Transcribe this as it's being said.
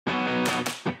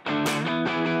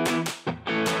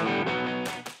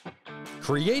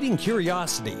creating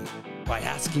curiosity by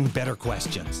asking better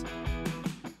questions.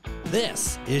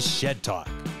 This is Shed Talk.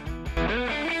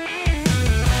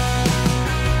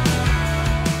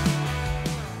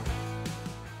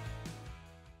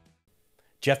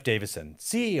 Jeff Davison,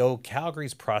 CEO,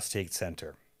 Calgary's Prostate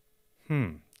Center.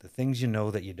 The things you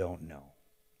know that you don't know.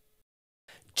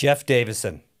 Jeff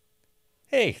Davison.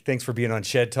 Hey, thanks for being on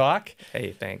Shed Talk.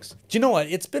 Hey, thanks. Do you know what?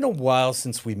 It's been a while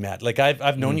since we met. Like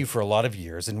I've known you for a lot of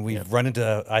years, and we've run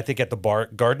into, I think, at the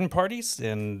garden parties.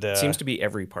 And It seems to be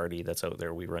every party that's out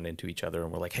there, we run into each other,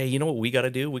 and we're like, hey, you know what we got to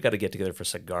do? We got to get together for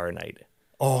cigar night.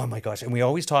 oh my gosh, and we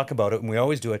always talk about it, and we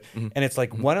always do it. And it's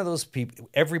like one of those people.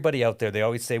 Everybody out there, they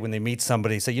always say when they meet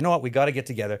somebody, say, you know what, we got to get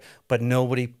together, but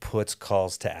nobody puts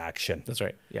calls to action. That's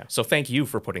right. Yeah. So thank you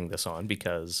for putting this on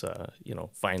because,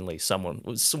 finally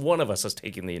one of us is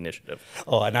taking the initiative.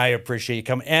 Oh, and I appreciate you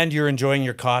coming. And you're enjoying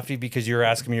your coffee because you were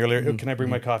asking me earlier, can I bring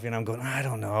my coffee? And I'm going, I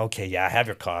don't know. Okay, yeah, have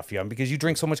your coffee on because you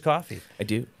drink so much coffee. I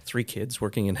do. 3 kids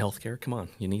working in healthcare. Come on,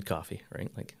 you need coffee, right?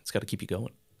 Like it's got to keep you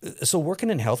going. So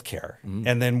working in healthcare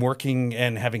and then working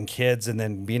and having kids and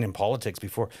then being in politics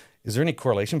before, is there any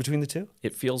correlation between the two?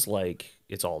 It feels like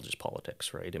it's all just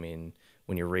politics, right? I mean,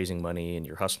 when you're raising money and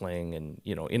you're hustling and,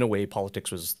 in a way,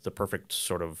 politics was the perfect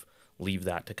sort of leave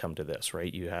that to come to this,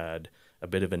 right? You had a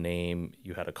bit of a name,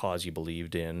 you had a cause you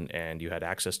believed in, and you had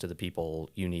access to the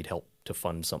people you need help to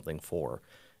fund something for.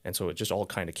 And so it just all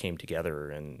kind of came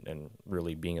together and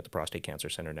really being at the Prostate Cancer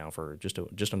Center now for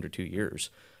just under 2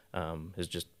 years has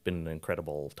just been an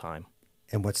incredible time.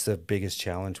 And what's the biggest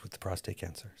challenge with the prostate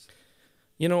cancers?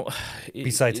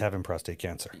 Besides having prostate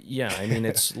cancer. Yeah, I mean,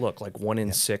 like 1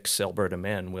 in 6 Alberta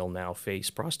men will now face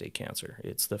prostate cancer.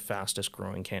 It's the fastest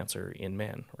growing cancer in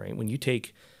men, right? When you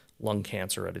take lung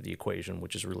cancer out of the equation,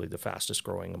 which is really the fastest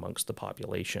growing amongst the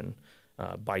population,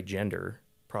 by gender,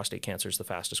 prostate cancer is the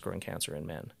fastest growing cancer in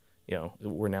men.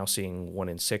 We're now seeing 1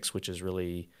 in 6, which is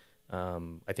really,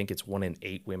 I think it's 1 in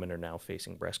 8 women are now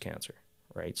facing breast cancer,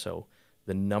 right? So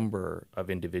the number of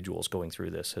individuals going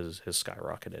through this has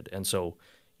skyrocketed. And so,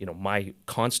 my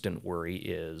constant worry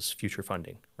is future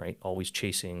funding, right? Always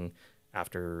chasing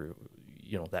after,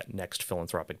 that next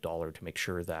philanthropic dollar to make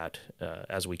sure that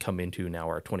as we come into now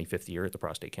our 25th year at the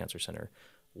Prostate Cancer Center,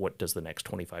 what does the next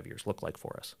 25 years look like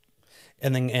for us?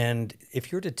 And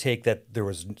if you were to take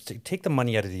take the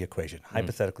money out of the equation,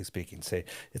 hypothetically speaking, say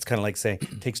it's kind of like saying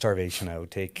take starvation out,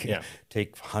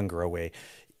 take hunger away.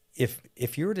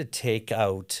 If you were to take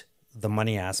out the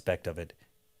money aspect of it,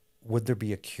 would there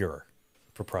be a cure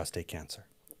for prostate cancer?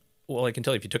 Well, I can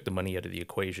tell you if you took the money out of the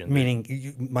equation,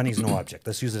 meaning money's no object.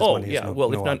 Let's use it as money as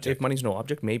no object. If money's no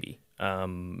object, maybe. I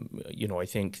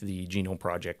think the Genome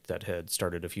Project that had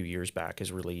started a few years back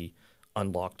has really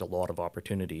unlocked a lot of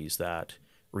opportunities that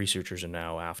researchers are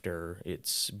now after.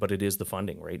 But it is the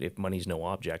funding, right? If money's no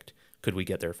object, could we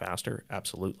get there faster?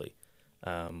 Absolutely.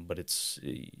 But it's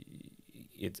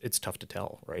tough to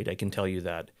tell, right? I can tell you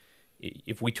that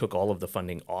if we took all of the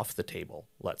funding off the table,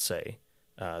 let's say,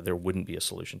 there wouldn't be a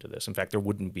solution to this. In fact, there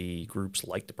wouldn't be groups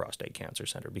like the Prostate Cancer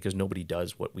Center because nobody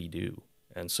does what we do.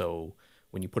 And so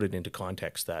when you put it into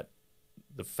context that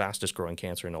the fastest growing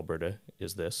cancer in Alberta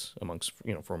is this amongst,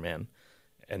 for men.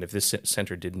 And if this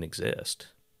center didn't exist,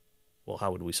 well,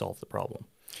 how would we solve the problem?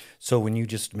 So when you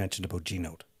just mentioned about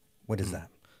Genome, what is that?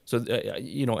 So,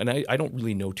 and I don't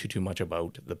really know too much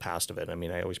about the past of it. I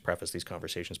mean, I always preface these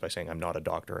conversations by saying I'm not a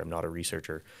doctor, I'm not a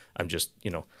researcher. I'm just,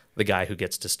 the guy who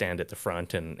gets to stand at the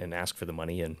front and ask for the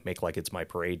money and make like it's my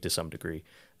parade to some degree.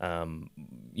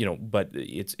 But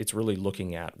it's really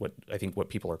looking at what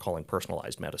people are calling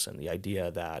personalized medicine, the idea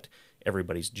that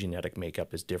everybody's genetic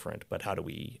makeup is different, but how do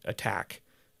we attack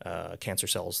cancer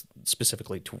cells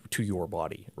specifically to your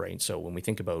body, right? So when we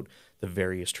think about the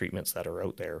various treatments that are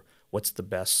out there, what's the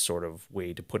best sort of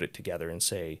way to put it together and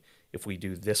say, if we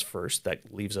do this first,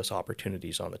 that leaves us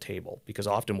opportunities on the table? Because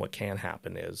often what can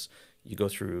happen is you go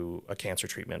through a cancer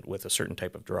treatment with a certain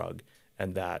type of drug,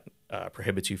 and that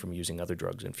prohibits you from using other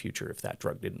drugs in future if that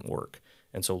drug didn't work.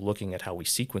 And so looking at how we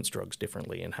sequence drugs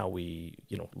differently and how we,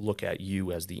 look at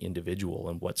you as the individual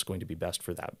and what's going to be best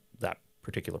for that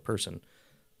particular person,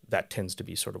 that tends to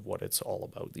be sort of what it's all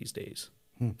about these days.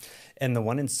 And the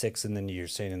 1 in 6, and then you're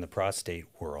saying in the prostate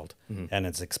world, and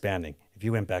it's expanding. If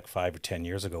you went back 5 or 10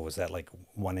 years ago, was that like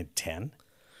 1 in 10?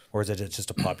 Or is it just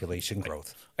a population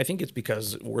growth? I think it's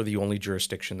because we're the only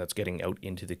jurisdiction that's getting out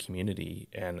into the community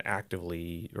and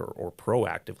actively or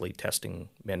proactively testing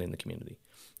men in the community.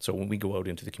 So when we go out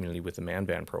into the community with the Man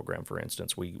Band program, for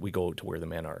instance, we go out to where the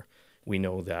men are. We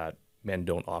know that men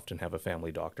don't often have a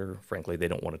family doctor. Frankly, they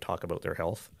don't want to talk about their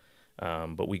health.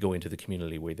 But we go into the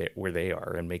community where they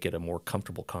are and make it a more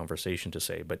comfortable conversation to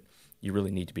say, but you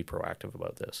really need to be proactive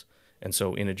about this. And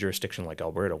so in a jurisdiction like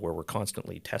Alberta, where we're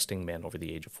constantly testing men over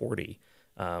the age of 40,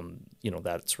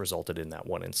 that's resulted in that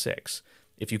 1 in 6.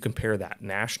 If you compare that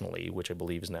nationally, which I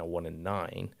believe is now 1 in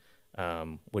 9,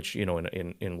 which,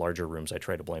 in larger rooms, I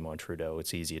try to blame on Trudeau.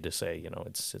 It's easy to say,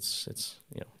 it's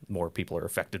more people are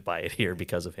affected by it here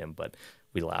because of him, but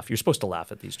we laugh. You're supposed to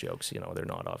laugh at these jokes. They're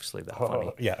not obviously that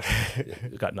funny. Yeah.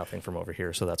 Got nothing from over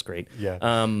here, so that's great.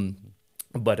 Yeah.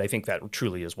 But I think that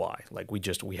truly is why. Like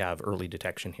we have early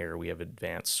detection here, we have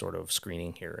advanced sort of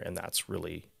screening here, and that's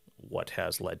really what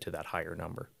has led to that higher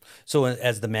number. So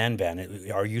as the man van,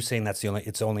 are you saying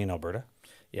it's only in Alberta?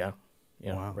 Yeah.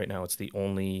 Yeah. Wow. Right now it's the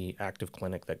only active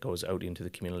clinic that goes out into the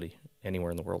community anywhere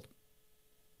in the world.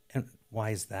 And why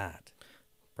is that?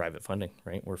 Private funding,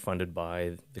 right? We're funded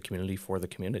by the community for the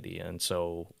community. And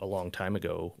so a long time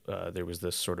ago, there was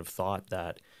this sort of thought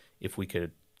that if we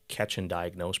could catch and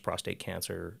diagnose prostate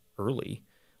cancer early,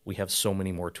 we have so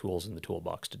many more tools in the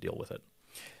toolbox to deal with it.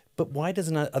 But why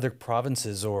doesn't other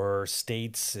provinces or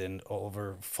states and all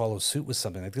over follow suit with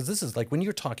something like this? This is like when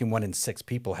you're talking 1 in 6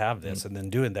 people have this, and then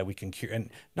doing that we can cure, and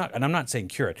I'm not saying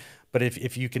cure it, but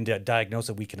if you can diagnose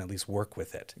it, we can at least work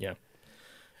with it. Yeah.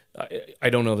 I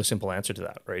don't know the simple answer to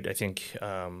that, right? I think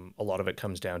a lot of it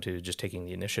comes down to just taking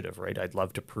the initiative, right? I'd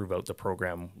love to prove out the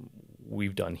program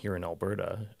we've done here in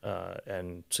Alberta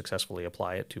and successfully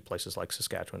apply it to places like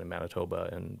Saskatchewan and Manitoba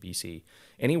and BC.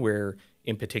 Anywhere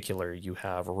in particular you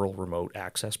have rural remote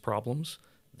access problems,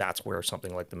 that's where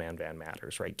something like the man van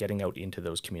matters, right? Getting out into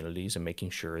those communities and making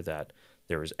sure that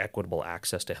there is equitable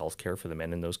access to healthcare for the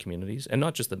men in those communities, and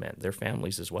not just the men, their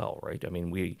families as well, right? I mean,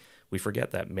 we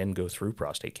forget that men go through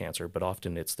prostate cancer, but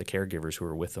often it's the caregivers who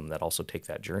are with them that also take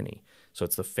that journey. So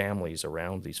it's the families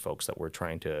around these folks that we're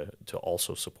trying to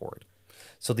also support.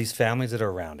 So these families that are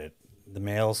around it, the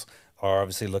males are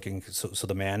obviously looking, so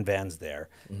the man van's there.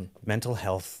 Mm-hmm. Mental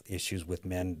health issues with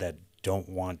men that don't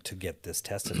want to get this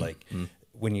tested, like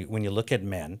when you look at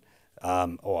men,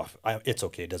 it's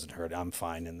okay, it doesn't hurt, I'm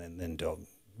fine, and then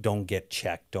don't get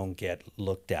checked, don't get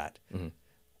looked at. Mm-hmm.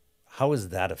 How is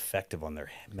that effective on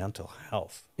their mental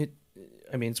health?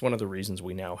 It's one of the reasons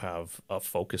we now have a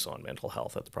focus on mental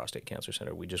health at the Prostate Cancer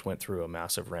Center. We just went through a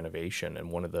massive renovation,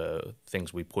 and one of the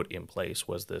things we put in place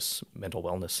was this mental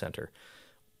wellness center,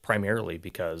 primarily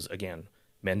because, again,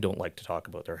 men don't like to talk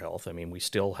about their health. I mean, we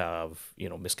still have,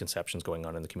 misconceptions going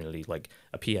on in the community. Like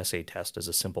a PSA test is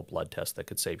a simple blood test that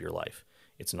could save your life.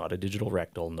 It's not a digital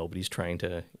rectal. Nobody's trying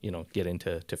to, get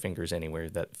into fingers anywhere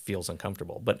that feels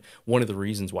uncomfortable. But one of the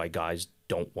reasons why guys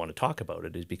don't want to talk about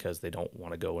it is because they don't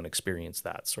want to go and experience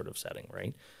that sort of setting,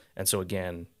 right? And so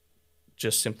again,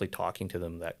 just simply talking to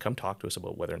them that come talk to us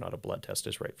about whether or not a blood test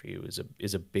is right for you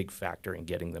is a big factor in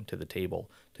getting them to the table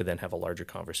to then have a larger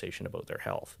conversation about their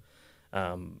health.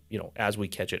 As we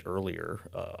catch it earlier,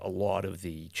 a lot of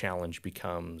the challenge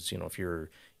becomes, if you're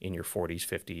in your 40s,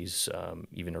 50s,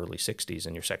 even early 60s,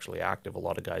 and you're sexually active, a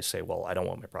lot of guys say, well, I don't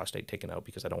want my prostate taken out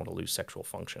because I don't want to lose sexual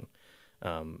function.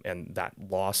 And that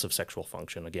loss of sexual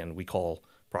function, again, we call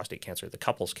prostate cancer the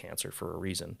couple's cancer for a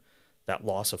reason. That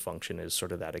loss of function is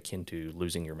sort of that akin to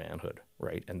losing your manhood,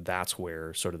 right? And that's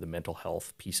where sort of the mental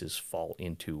health pieces fall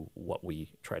into what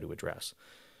we try to address.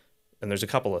 And there's a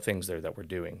couple of things there that we're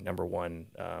doing. Number one,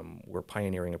 we're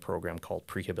pioneering a program called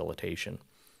prehabilitation,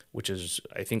 which is,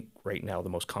 I think, right now the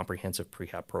most comprehensive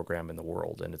prehab program in the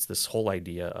world. And it's this whole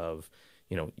idea of,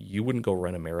 you wouldn't go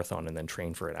run a marathon and then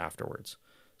train for it afterwards.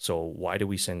 So why do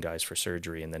we send guys for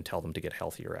surgery and then tell them to get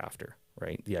healthier after,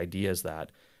 right? The idea is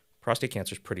that prostate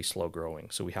cancer is pretty slow growing.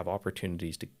 So we have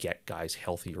opportunities to get guys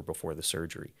healthier before the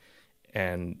surgery.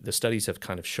 And the studies have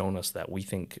kind of shown us that we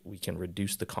think we can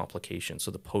reduce the complications,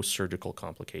 so the post-surgical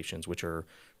complications, which are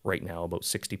right now about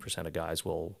 60% of guys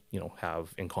will,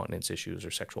 have incontinence issues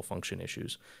or sexual function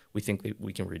issues. We think that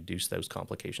we can reduce those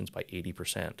complications by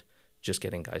 80%, just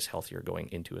getting guys healthier going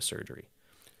into a surgery.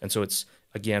 And so it's,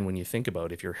 again, when you think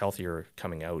about if you're healthier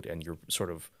coming out and you're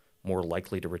sort of more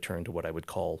likely to return to what I would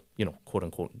call, quote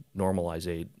unquote,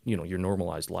 your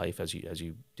normalized life as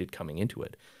you did coming into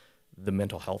it, the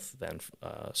mental health then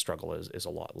struggle is a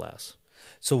lot less.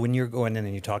 So when you're going in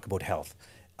and you talk about health,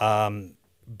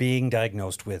 being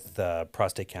diagnosed with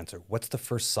prostate cancer, what's the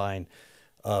first sign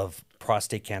of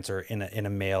prostate cancer in a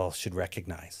male should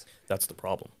recognize? That's the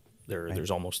problem. There's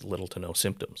almost little to no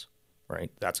symptoms, right?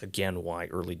 That's, again, why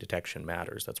early detection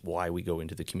matters. That's why we go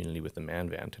into the community with the man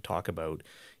van to talk about,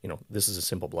 this is a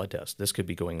simple blood test. This could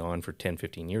be going on for 10,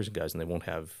 15 years, guys, and they won't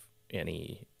have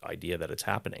any idea that it's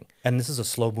happening. And this is a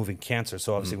slow moving cancer.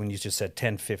 So obviously when you just said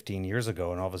 10, 15 years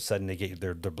ago, and all of a sudden they get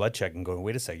their blood check and going,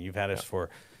 wait a second, you've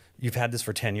had this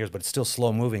for 10 years, but it's still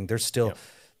slow moving. There's still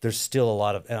a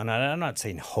lot of, and I'm not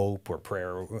saying hope or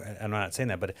prayer. I'm not saying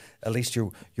that, but at least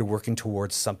you're working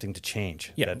towards something to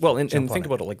change. Yeah. Well, and think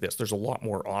about it like this. There's a lot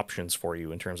more options for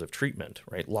you in terms of treatment,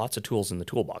 right? Lots of tools in the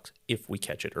toolbox if we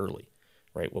catch it early,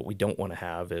 right? What we don't want to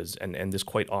have is, and this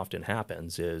quite often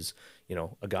happens, is,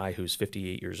 a guy who's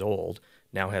 58 years old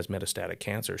now has metastatic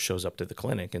cancer, shows up to the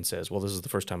clinic and says, well, this is the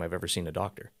first time I've ever seen a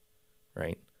doctor,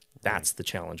 right? That's the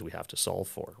challenge we have to solve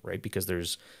for, right?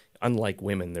 Because unlike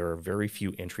women, there are very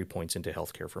few entry points into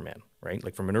healthcare for men, right?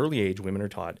 Like from an early age, women are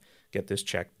taught, get this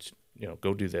checked,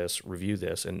 go do this, review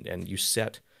this, and you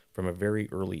set from a very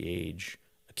early age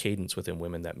a cadence within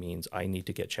women that means I need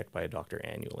to get checked by a doctor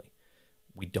annually.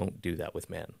 We don't do that with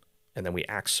men. And then we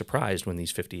act surprised when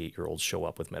these 58-year-olds show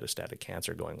up with metastatic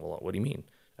cancer going, well, what do you mean?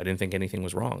 I didn't think anything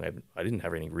was wrong. I didn't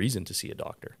have any reason to see a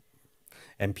doctor.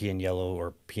 And peeing yellow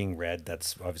or peeing red,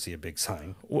 that's obviously a big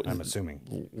sign, I'm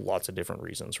assuming. Lots of different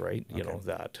reasons, right? Okay.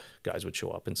 That guys would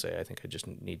show up and say, I think I just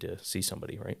need to see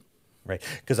somebody, right? Right.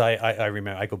 Because I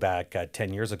remember, I go back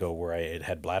 10 years ago where I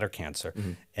had bladder cancer.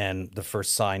 Mm-hmm. And the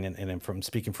first sign, and from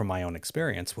speaking from my own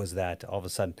experience, was that all of a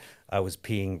sudden I was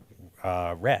peeing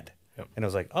red. Yep. And I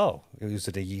was like, oh, is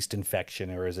it a yeast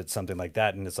infection or is it something like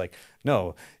that? And it's like,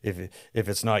 no, if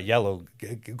it's not yellow,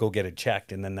 go get it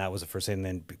checked. And then that was the first thing. And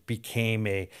then became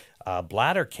a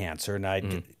bladder cancer.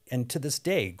 And and to this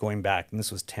day, going back, and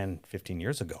this was 10, 15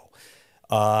 years ago,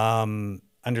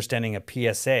 understanding a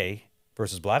PSA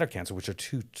versus bladder cancer, which are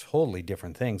two totally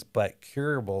different things, but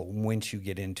curable once you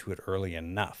get into it early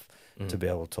enough to be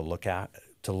able to look at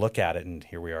it. And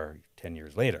here we are 10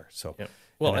 years later. So. Yep.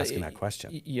 Well, asking that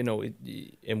question.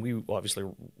 And we obviously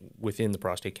within the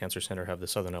Prostate Cancer Center have the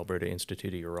Southern Alberta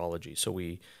Institute of Urology. So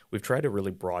we've tried to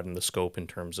really broaden the scope in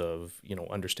terms of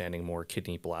understanding more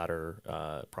kidney, bladder,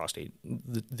 prostate,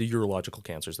 the urological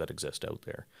cancers that exist out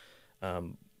there.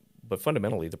 But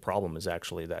fundamentally, the problem is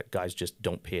actually that guys just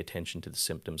don't pay attention to the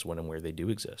symptoms when and where they do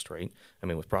exist, right? I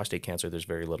mean, with prostate cancer, there's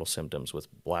very little symptoms. With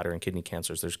bladder and kidney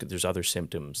cancers, there's other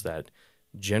symptoms that,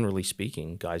 generally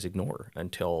speaking, guys ignore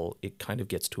until it kind of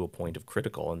gets to a point of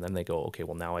critical, and then they go, okay,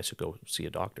 well, now I should go see a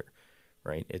doctor,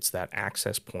 right? It's that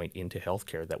access point into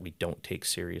healthcare that we don't take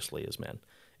seriously as men,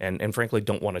 and frankly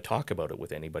don't want to talk about it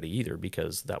with anybody either,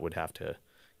 because that would have to,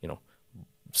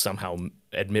 somehow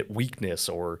admit weakness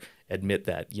or admit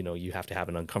that, you have to have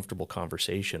an uncomfortable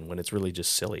conversation when it's really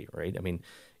just silly, right? I mean,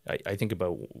 I think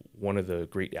about one of the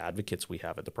great advocates we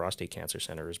have at the Prostate Cancer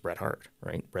Center is Bret Hart,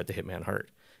 right? Bret the Hitman Hart.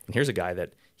 And here's a guy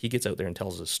that he gets out there and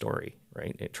tells his story,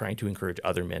 right? And trying to encourage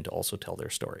other men to also tell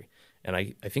their story. And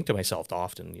I think to myself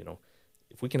often,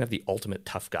 if we can have the ultimate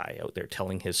tough guy out there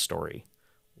telling his story,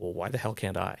 well, why the hell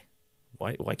can't I?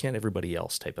 Why can't everybody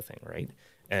else, type of thing, right?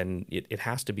 And it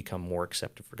has to become more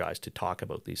accepted for guys to talk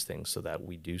about these things so that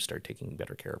we do start taking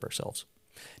better care of ourselves.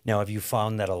 Now, have you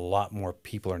found that a lot more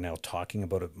people are now talking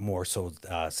about it more so,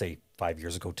 say, 5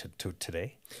 years ago to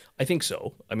today? I think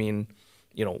so. I mean,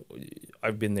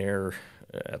 I've been there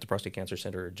at the Prostate Cancer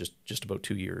Center just about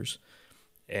 2 years.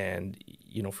 And,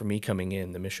 for me coming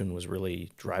in, the mission was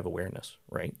really drive awareness,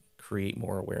 right? Create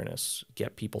more awareness,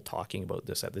 get people talking about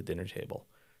this at the dinner table,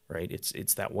 right?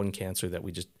 It's that one cancer that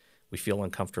we feel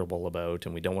uncomfortable about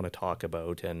and we don't want to talk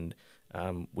about. And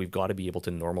we've got to be able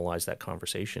to normalize that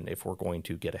conversation if we're going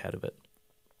to get ahead of it.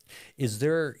 Is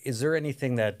there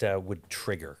anything that would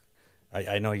trigger?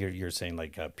 I know you're saying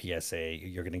like PSA,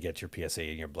 you're going to get your PSA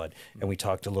in your blood. And we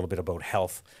talked a little bit about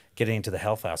health, getting into the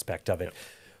health aspect of it.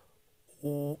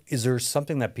 Yep. Is there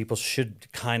something that people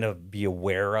should kind of be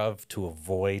aware of to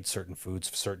avoid certain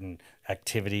foods, certain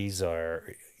activities,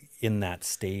 or in that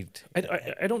state?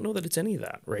 I don't know that it's any of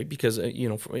that, right? Because,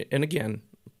 and again,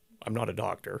 I'm not a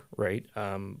doctor, right?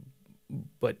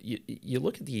 But you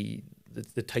look at the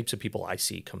types of people I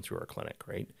see come through our clinic,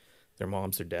 right? Their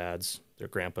moms, their dads, their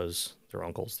grandpas, their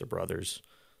uncles, their brothers,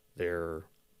 they're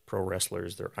pro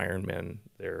wrestlers, they're Ironmen,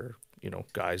 they're,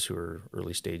 guys who are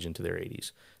early stage into their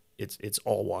 80s. It's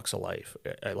all walks of life.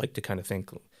 I like to kind of think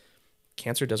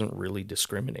cancer doesn't really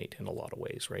discriminate in a lot of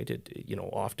ways, right?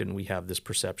 Often we have this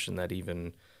perception that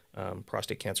even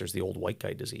prostate cancer is the old white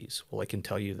guy disease. Well, I can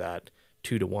tell you that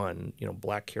 2 to 1,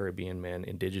 Black Caribbean men,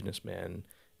 Indigenous men,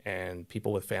 and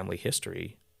people with family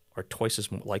history are twice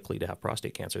as likely to have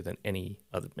prostate cancer than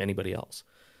anybody else.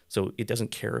 So it doesn't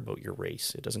care about your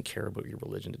race. It doesn't care about your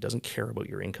religion. It doesn't care about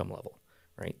your income level,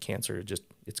 right? Cancer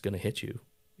it's going to hit you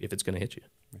if it's going to hit you.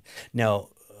 Now,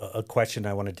 a question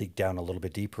I want to dig down a little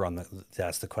bit deeper on to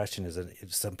ask the question is that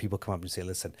if some people come up and say,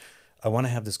 listen, I want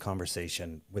to have this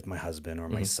conversation with my husband or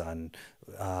my son.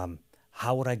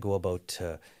 How would I go about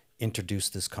to introduce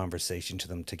this conversation to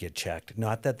them to get checked?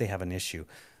 Not that they have an issue,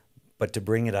 but to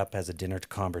bring it up as a dinner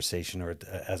conversation or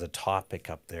as a topic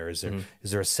up there. Is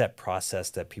there a set process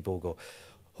that people will go,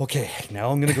 okay,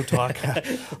 now I'm going to go talk.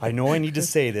 I know I need to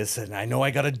say this, and I know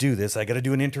I got to do this. I got to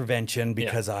do an intervention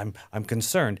because I'm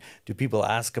concerned. Do people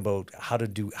ask about how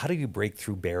do you break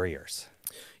through barriers?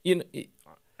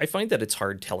 I find that it's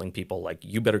hard telling people, like,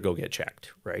 you better go get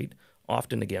checked, right?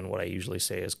 Often, again, what I usually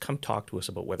say is, come talk to us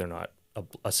about whether or not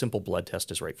a simple blood test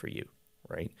is right for you,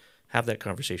 right? Have that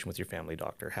conversation with your family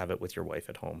doctor. Have it with your wife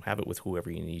at home. Have it with whoever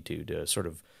you need to sort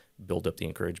of build up the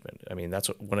encouragement. I mean, that's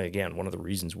one of the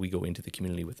reasons we go into the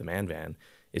community with the Man Van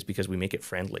is because we make it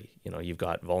friendly. You've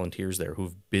got volunteers there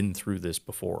who've been through this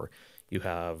before. You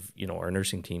have, our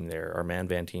nursing team there, our Man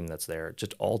Van team that's there,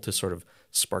 just all to sort of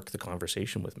spark the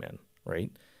conversation with men,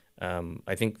 right?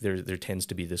 I think there tends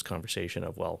to be this conversation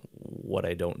of, well, what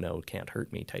I don't know can't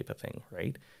hurt me type of thing,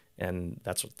 right? And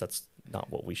that's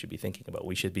not what we should be thinking about.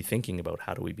 We should be thinking about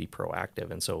how do we be proactive.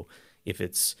 And so if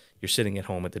you're sitting at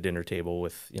home at the dinner table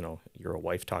with, you're a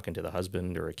wife talking to the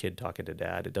husband or a kid talking to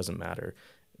dad, it doesn't matter.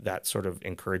 That sort of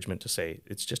encouragement to say,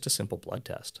 it's just a simple blood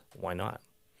test. Why not?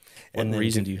 What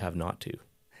reason do you have not to?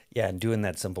 Yeah, and doing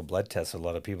that simple blood test, a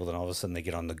lot of people, then all of a sudden they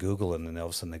get on the Google, and then all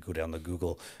of a sudden they go down the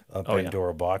Google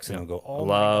Pandora box, and they'll go, oh,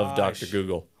 love Dr.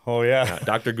 Google. Oh, yeah.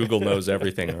 Dr. Google knows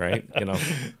everything, right?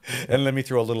 And let me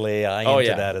throw a little AI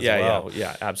into that as well.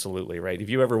 Yeah, absolutely, right.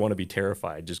 If you ever want to be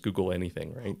terrified, just Google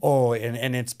anything, right? Oh,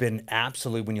 and it's been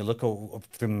absolutely, when you look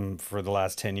for the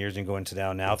last 10 years and go into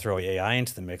now throw AI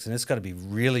into the mix, and it's got to be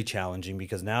really challenging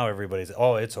because now everybody's,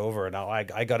 it's over. Now I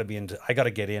got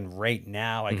to get in right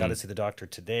now. I got to see the doctor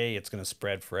today. It's going to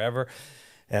spread forever.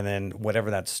 And then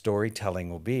whatever that storytelling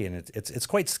will be. And it's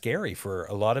quite scary for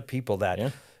a lot of people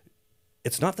that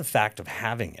it's not the fact of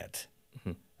having it,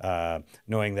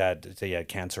 knowing that, say, you had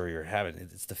cancer or you're having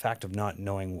it. It's the fact of not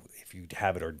knowing if you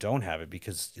have it or don't have it,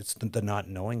 because it's the not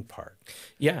knowing part.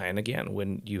 Yeah, and again,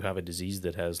 when you have a disease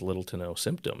that has little to no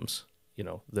symptoms,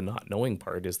 the not knowing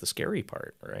part is the scary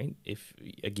part, right? It's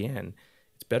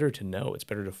better to know, it's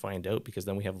better to find out, because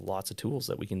then we have lots of tools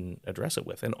that we can address it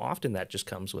with. And often that just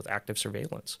comes with active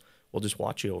surveillance. We'll just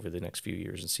watch you over the next few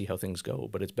years and see how things go.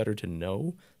 But it's better to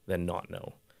know than not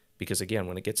know. Because again,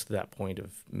 when it gets to that point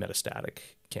of metastatic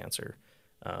cancer,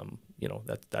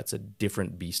 that's a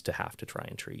different beast to have to try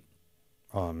and treat.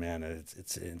 Oh man,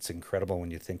 it's incredible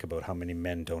when you think about how many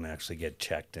men don't actually get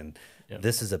checked, and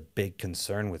this is a big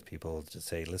concern with people to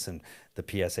say, listen, the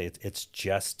PSA, it's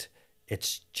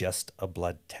just a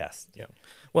blood test. Yeah.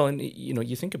 Well, and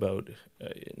you think about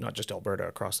not just Alberta,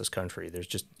 across this country, there's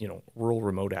just, rural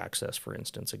remote access, for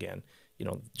instance, again,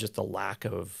 just the lack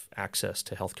of access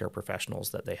to healthcare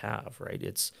professionals that they have, right?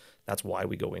 That's why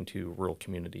we go into rural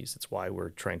communities. It's why we're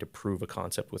trying to prove a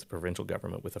concept with the provincial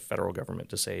government, with the federal government,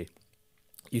 to say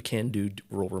you can do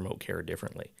rural remote care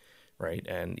differently, right?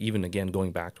 And even, again,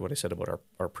 going back to what I said about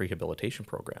our prehabilitation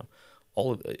program,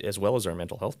 as well as our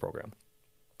mental health program,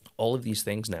 all of these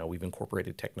things now we've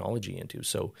incorporated technology into.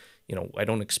 So, I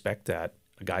don't expect that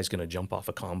a guy's going to jump off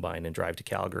a combine and drive to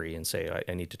Calgary and say,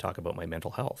 I need to talk about my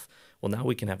mental health. Well, now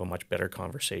we can have a much better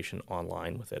conversation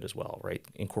online with it as well, right?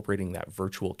 Incorporating that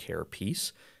virtual care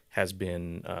piece has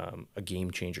been a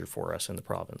game changer for us in the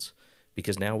province,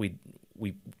 because now we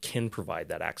can provide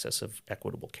that access of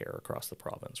equitable care across the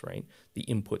province, right? The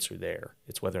inputs are there.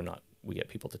 It's whether or not we get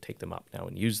people to take them up now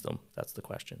and use them. That's the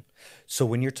question. So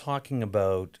when you're talking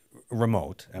about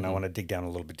remote, and I want to dig down a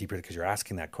little bit deeper because you're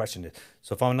asking that question.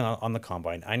 So if I'm on the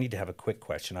combine, I need to have a quick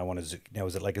question. I want to, now,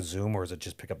 is it like a Zoom, or is it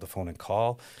just pick up the phone and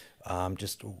call?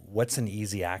 Just what's an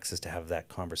easy access to have that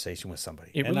conversation with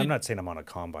somebody? And I'm not saying I'm on a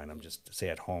combine. I'm just, say,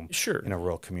 at home in a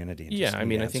rural community. Yeah, I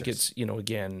mean, I think it's,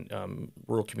 again,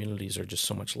 rural communities are just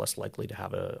so much less likely to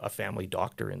have a family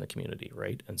doctor in the community,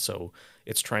 right? And so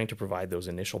it's trying to provide those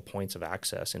initial points of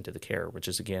access into the care, which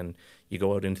is, again, you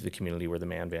go out into the community where the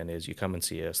Man Van is, you come and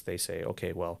see us, they say,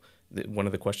 okay, well, one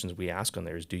of the questions we ask on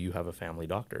there is, do you have a family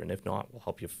doctor? And if not, we'll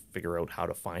help you figure out how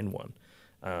to find one.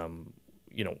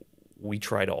 We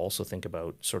try to also think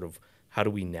about sort of how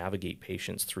do we navigate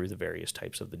patients through the various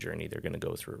types of the journey they're going to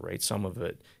go through, right? Some of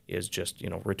it is just,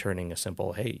 returning a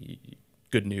simple, hey,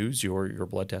 good news, your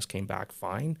blood test came back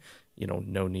fine,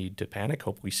 no need to panic,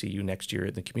 hope we see you next year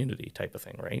in the community type of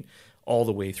thing, right? All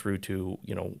the way through to,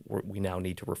 we now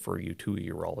need to refer you to a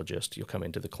urologist. You'll come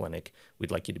into the clinic. We'd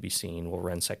like you to be seen. We'll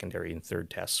run secondary and third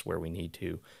tests where we need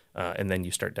to. And then you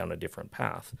start down a different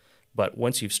path. But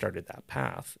once you've started that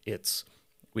path, it's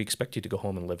we expect you to go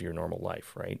home and live your normal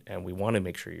life, right? And we want to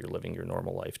make sure you're living your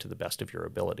normal life to the best of your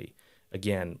ability.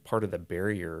 Again, part of the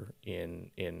barrier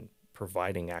in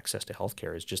providing access to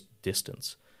healthcare is just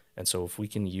distance. And so if we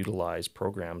can utilize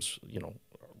programs,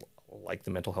 like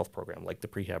the mental health program, like the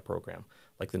prehab program,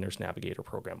 like the nurse navigator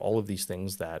program, all of these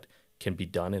things that can be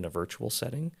done in a virtual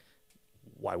setting,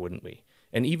 why wouldn't we?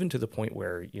 And even to the point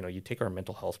where, you take our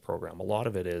mental health program, a lot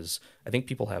of it is, I think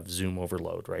people have Zoom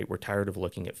overload, right? We're tired of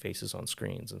looking at faces on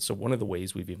screens. And so one of the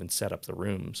ways we've even set up the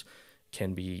rooms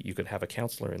can be, you could have a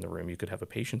counselor in the room, you could have a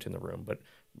patient in the room, but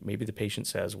maybe the patient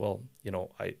says, well,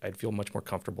 I'd feel much more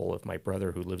comfortable if my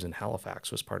brother who lives in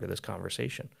Halifax was part of this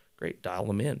conversation. Great, dial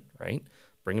them in, right?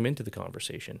 Bring them into the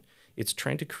conversation. It's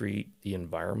trying to create the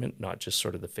environment, not just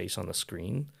sort of the face on the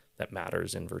screen, that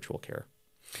matters in virtual care.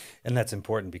 And that's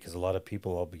important because a lot of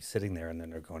people will be sitting there and then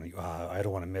they're going, I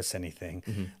don't want to miss anything.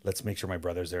 Mm-hmm. Let's make sure my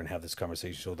brother's there and have this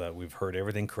conversation so that we've heard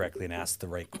everything correctly and asked the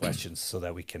right questions so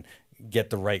that we can get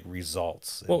the right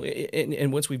results. Well,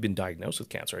 and once we've been diagnosed with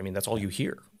cancer, I mean, that's all you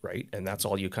hear, right? And that's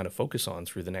all you kind of focus on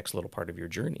through the next little part of your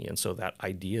journey. And so that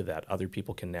idea that other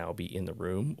people can now be in the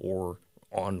room or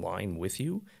online with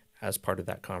you as part of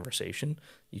that conversation,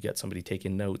 you get somebody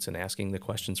taking notes and asking the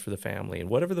questions for the family and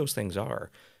whatever those things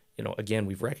are. Again,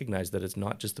 we've recognized that it's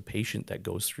not just the patient that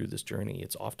goes through this journey.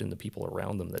 It's often the people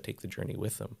around them that take the journey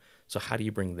with them. So how do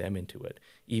you bring them into it?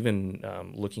 Even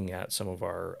looking at some of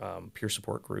our peer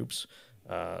support groups,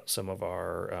 some of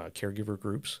our caregiver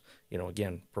groups,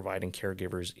 again, providing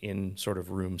caregivers in sort of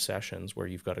room sessions where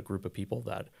you've got a group of people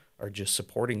that are just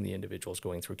supporting the individuals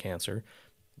going through cancer.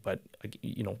 But,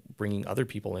 bringing other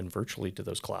people in virtually to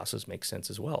those classes makes sense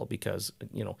as well because,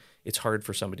 it's hard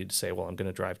for somebody to say, well, I'm going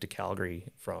to drive to Calgary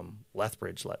from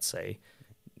Lethbridge, let's say,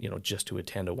 just to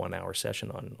attend a 1 hour session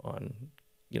on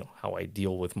how I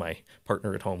deal with my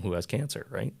partner at home who has cancer,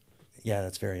 right? Yeah,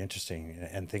 that's very interesting.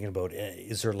 And thinking about,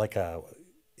 is there like a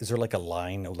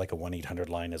line, like a 1-800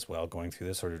 line as well going through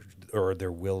this, or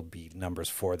there will be numbers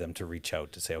for them to reach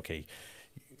out to say, okay,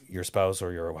 your spouse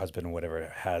or your husband or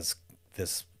whatever has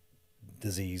this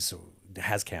disease,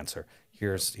 has cancer,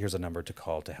 here's a number to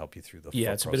call to help you through the full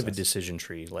process. A bit of a decision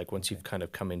tree. Like once you've kind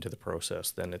of come into the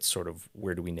process, then it's sort of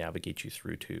where do we navigate you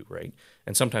through to, right?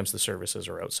 And sometimes the services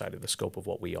are outside of the scope of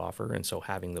what we offer, and so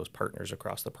having those partners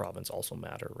across the province also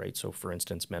matter, right? So for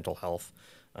instance, mental health,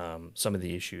 some of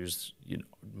the issues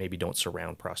maybe don't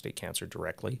surround prostate cancer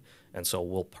directly, and so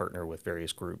we'll partner with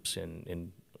various groups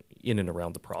in and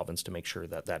around the province to make sure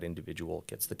that that individual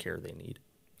gets the care they need.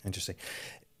 Interesting.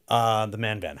 The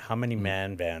man van. How many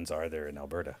man vans are there in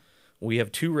Alberta? We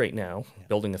have 2 right now,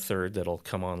 building a third that'll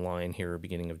come online here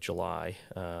beginning of July,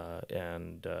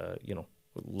 and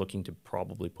looking to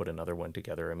probably put another one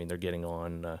together. I mean, they're getting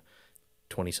on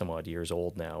 20 some odd years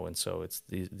old now, and so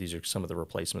these are some of the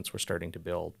replacements we're starting to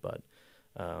build. But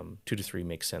 2 to 3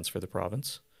 makes sense for the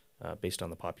province based on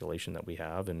the population that we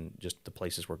have and just the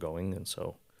places we're going, and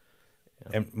so.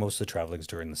 Yeah. And most of the traveling is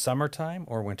during the summertime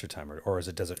or wintertime, or is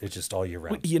it's just all year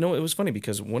round? It was funny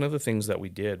because one of the things that we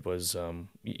did was,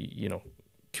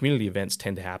 community events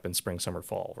tend to happen spring, summer,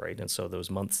 fall, right? And so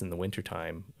those months in the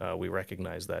wintertime, we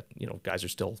recognize that, guys are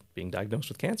still being diagnosed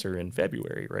with cancer in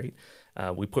February, right?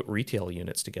 We put retail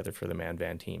units together for the man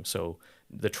van team. So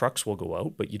the trucks will go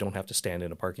out, but you don't have to stand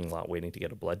in a parking lot waiting to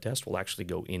get a blood test. We'll actually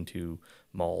go into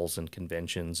malls and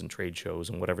conventions and trade shows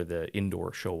and whatever the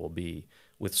indoor show will be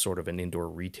with sort of an indoor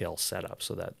retail setup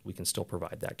so that we can still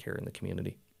provide that care in the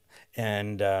community.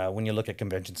 And when you look at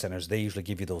convention centers, they usually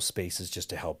give you those spaces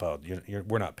just to help out.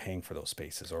 We're not paying for those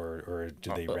spaces, or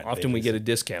do they rent? Often we get a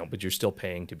discount, but you're still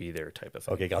paying to be there type of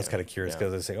thing. Okay, I was kind of curious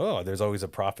because they say, oh, there's always a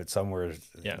profit somewhere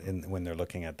when they're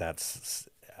looking at that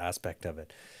aspect of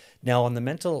it. Now, on the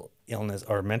mental illness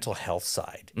or mental health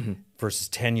side versus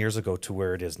 10 years ago to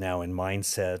where it is now in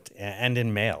mindset and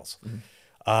in males,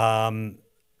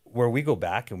 where we go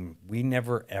back and we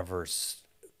never ever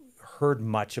heard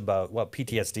much about, well,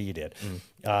 PTSD you did.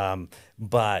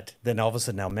 But then all of a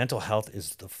sudden now mental health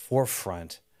is the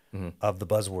forefront of the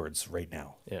buzzwords right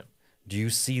now. Yeah. Do you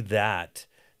see that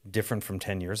different from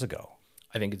 10 years ago?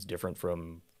 I think it's different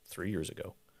from 3 years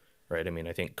ago, right? I mean,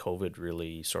 I think COVID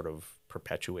really sort of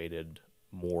perpetuated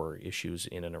more issues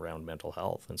in and around mental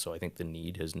health. And so I think the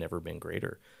need has never been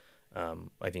greater.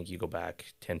 I think you go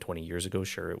back 10, 20 years ago,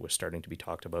 sure, it was starting to be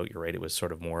talked about. You're right. It was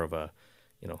sort of more of a,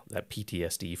 that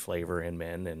PTSD flavor in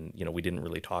men, and, we didn't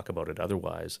really talk about it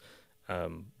otherwise.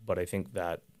 But I think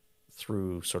that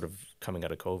through sort of coming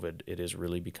out of COVID, it has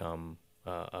really become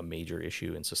a major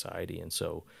issue in society. And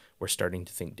so we're starting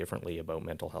to think differently about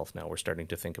mental health now. We're starting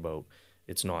to think about,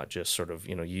 It's not just sort of,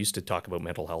 you used to talk about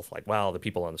mental health like, wow, the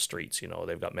people on the streets,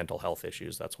 they've got mental health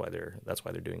issues. That's why they're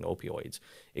doing opioids.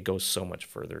 It goes so much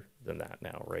further than that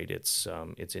now, right? It's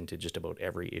into just about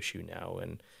every issue now,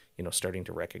 and starting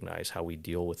to recognize how we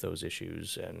deal with those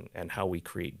issues and how we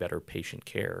create better patient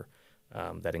care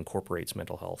that incorporates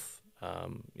mental health.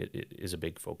 It is a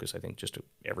big focus, I think, just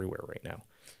everywhere right now.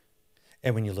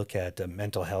 And when you look at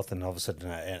mental health, and all of a sudden,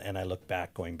 and I look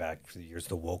back, going back for the years,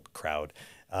 the woke crowd,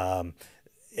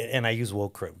 and I use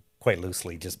woke quite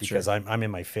loosely, just because Sure. I'm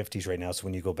in my 50s right now. So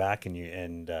when you go back and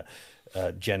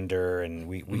gender, and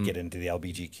we get into the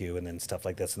LBGQ and then stuff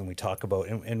like this, and then we talk about,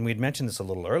 and we'd mentioned this a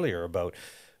little earlier about,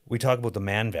 we talk about the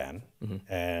man van,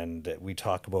 and we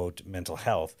talk about mental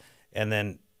health, and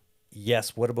then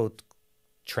yes, what about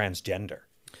transgender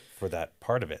for that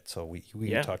part of it? So we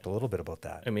talked a little bit about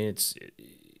that. I mean,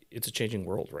 it's a changing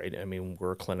world, right? I mean,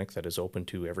 we're a clinic that is open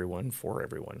to everyone, for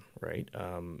everyone, right?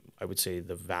 I would say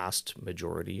the vast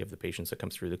majority of the patients that come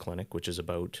through the clinic, which is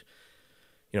about,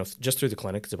 just through the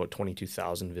clinic, it's about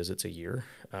 22,000 visits a year.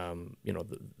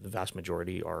 The vast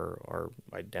majority are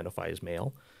identify as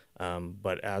male.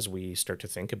 But as we start to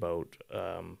think about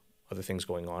other things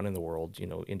going on in the world,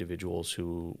 individuals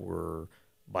who were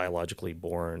biologically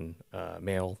born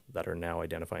male that are now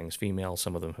identifying as female,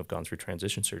 some of them have gone through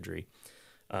transition surgery.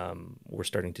 We're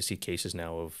starting to see cases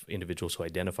now of individuals who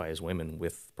identify as women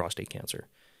with prostate cancer.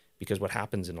 Because what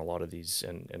happens in a lot of these,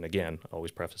 and again, I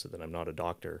always preface it that I'm not a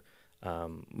doctor,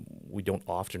 we don't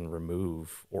often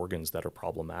remove organs that are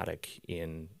problematic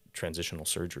in transitional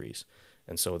surgeries.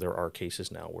 And so there are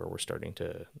cases now where we're starting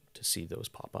to see those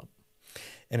pop up.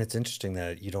 And it's interesting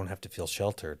that you don't have to feel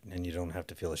sheltered and you don't have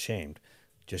to feel ashamed.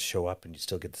 Just show up and you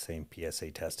still get the same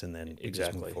PSA test, and then you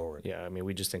just move forward. Yeah, I mean,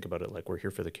 we just think about it like we're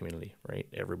here for the community, right?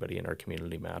 Everybody in our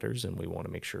community matters, and we want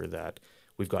to make sure that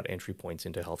we've got entry points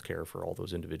into healthcare for all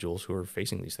those individuals who are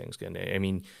facing these things. And I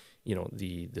mean,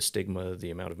 the stigma, the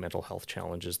amount of mental health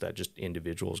challenges that just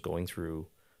individuals going through,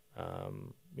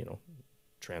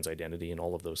 trans identity and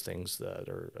all of those things that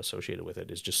are associated with it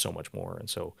is just so much more. And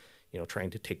so, trying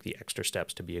to take the extra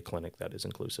steps to be a clinic that is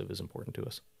inclusive is important to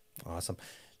us. Awesome.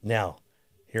 Now,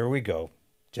 here we go.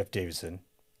 Jeff Davison,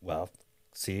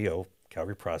 CEO,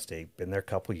 Calgary Prostate, been there a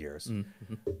couple years,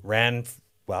 ran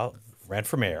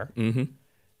for mayor.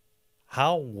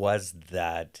 How was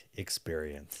that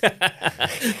experience?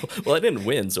 Well, I didn't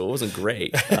win, so it wasn't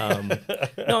great.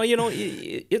 No,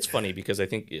 it's funny because I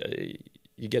think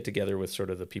you get together with sort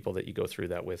of the people that you go through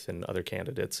that with and other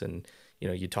candidates, and,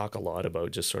 you talk a lot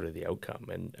about just sort of the outcome.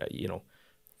 And,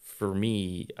 for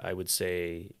me, I would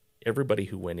say everybody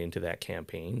who went into that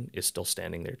campaign is still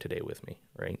standing there today with me,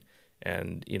 right?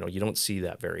 And, you don't see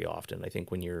that very often. I think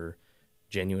when you're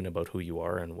genuine about who you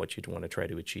are and what you'd want to try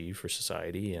to achieve for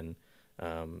society, and,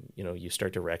 you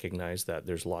start to recognize that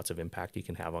there's lots of impact you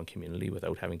can have on community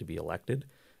without having to be elected.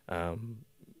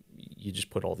 You just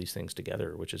put all these things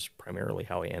together, which is primarily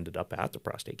how I ended up at the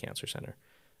Prostate Cancer Center.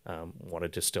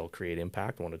 Wanted to still create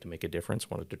impact, wanted to make a difference,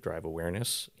 wanted to drive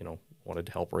awareness, wanted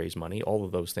to help raise money. All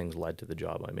of those things led to the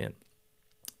job I'm in.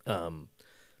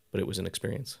 But it was an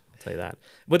experience, I'll tell you that.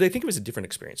 But I think it was a different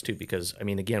experience too, because, I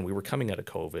mean, again, we were coming out of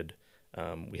COVID.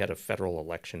 We had a federal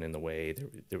election in the way.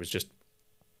 There was just,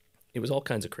 it was all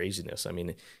kinds of craziness. I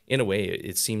mean, in a way,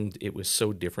 it seemed it was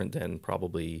so different than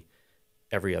probably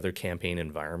every other campaign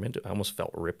environment. I almost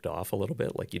felt ripped off a little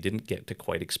bit. Like you didn't get to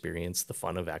quite experience the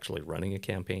fun of actually running a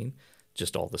campaign,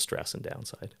 just all the stress and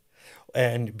downside.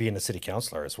 And being a city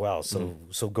councillor as well.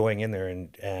 So going in there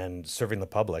and serving the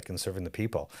public and serving the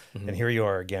people. And here you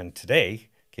are again today,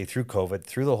 okay, through COVID,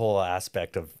 through the whole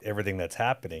aspect of everything that's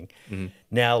happening.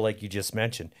 Now, like you just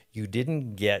mentioned, you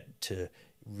didn't get to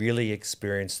really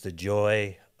experience the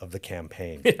joy of the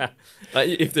campaign. Yeah,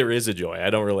 if there is a joy,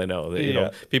 I don't really know. You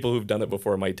know, people who've done it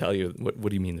before might tell you, what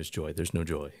do you mean there's joy? There's no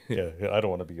joy. Yeah, I don't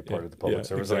want to be a part of the public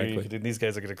service. Exactly. I mean, these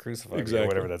guys are going to crucify me or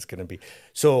whatever that's going to be.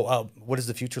 So what does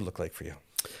the future look like for you?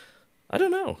 I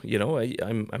don't know.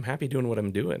 I'm happy doing what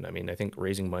I'm doing. I mean, I think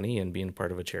raising money and being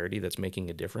part of a charity that's making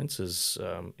a difference is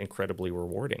incredibly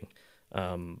rewarding.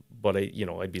 But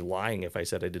I'd be lying if I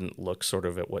said I didn't look sort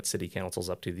of at what city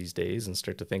council's up to these days and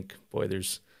start to think, boy,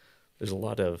 there's a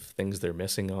lot of things they're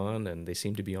missing on, and they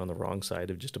seem to be on the wrong side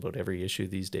of just about every issue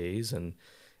these days. And,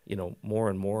 more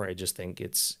and more, I just think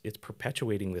it's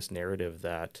perpetuating this narrative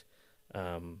that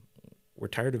we're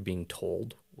tired of being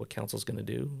told what council's going to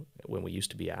do when we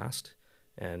used to be asked.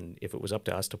 And if it was up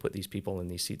to us to put these people in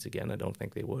these seats again, I don't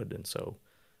think they would. And so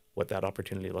what that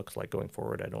opportunity looks like going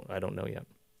forward, I don't know yet.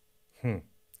 The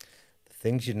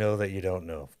things you know that you don't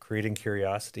know, creating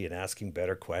curiosity and asking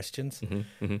better questions.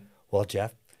 Well,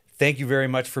 Jeff, thank you very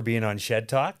much for being on Shed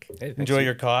Talk. Hey, Enjoy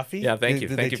your coffee. Yeah, thank you.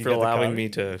 Thank you for allowing me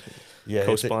to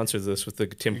co-sponsor this with the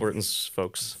Tim Hortons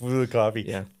folks. With the coffee.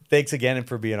 Yeah. Thanks again and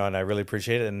for being on. I really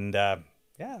appreciate it. And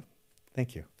yeah,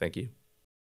 thank you. Thank you.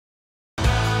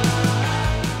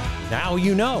 Now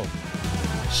you know.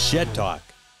 Shed Talk.